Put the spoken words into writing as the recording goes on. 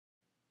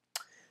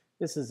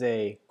This is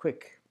a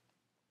quick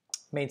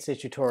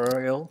Mainstage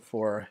tutorial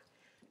for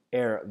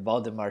Herr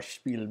Waldemar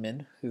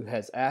Spielmann, who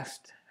has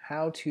asked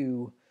how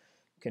to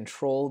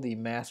control the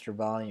master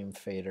volume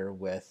fader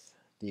with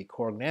the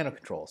Korg Nano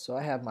Control. So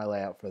I have my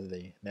layout for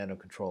the Nano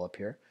Control up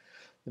here.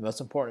 The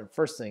most important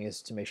first thing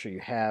is to make sure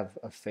you have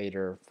a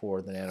fader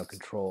for the Nano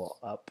Control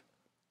up.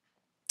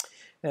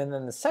 And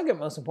then the second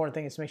most important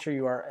thing is to make sure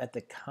you are at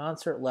the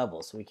concert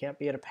level. So we can't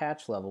be at a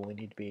patch level, we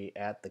need to be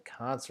at the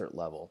concert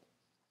level.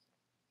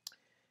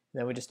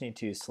 Then we just need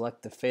to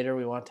select the fader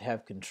we want to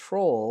have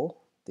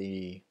control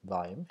the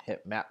volume,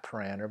 hit map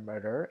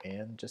parameter,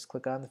 and just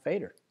click on the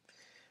fader.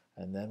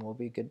 And then we'll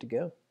be good to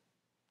go.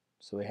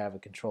 So we have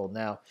it controlled.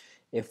 Now,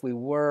 if we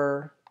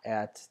were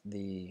at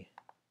the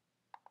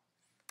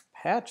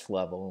patch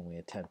level when we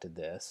attempted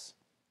this,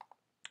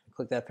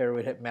 click that fader,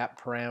 we'd hit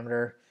map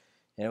parameter,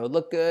 and it would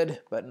look good,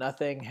 but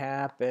nothing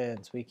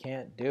happens. We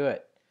can't do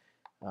it.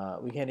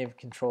 We can't even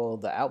control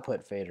the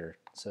output fader.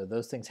 So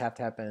those things have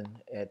to happen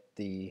at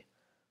the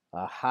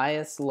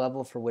highest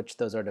level for which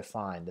those are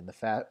defined, and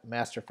the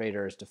master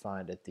fader is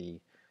defined at the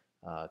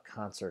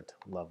concert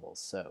levels.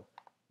 So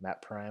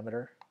map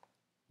parameter,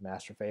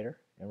 master fader,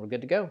 and we're good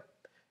to go.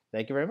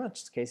 Thank you very much.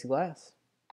 It's Casey Glass.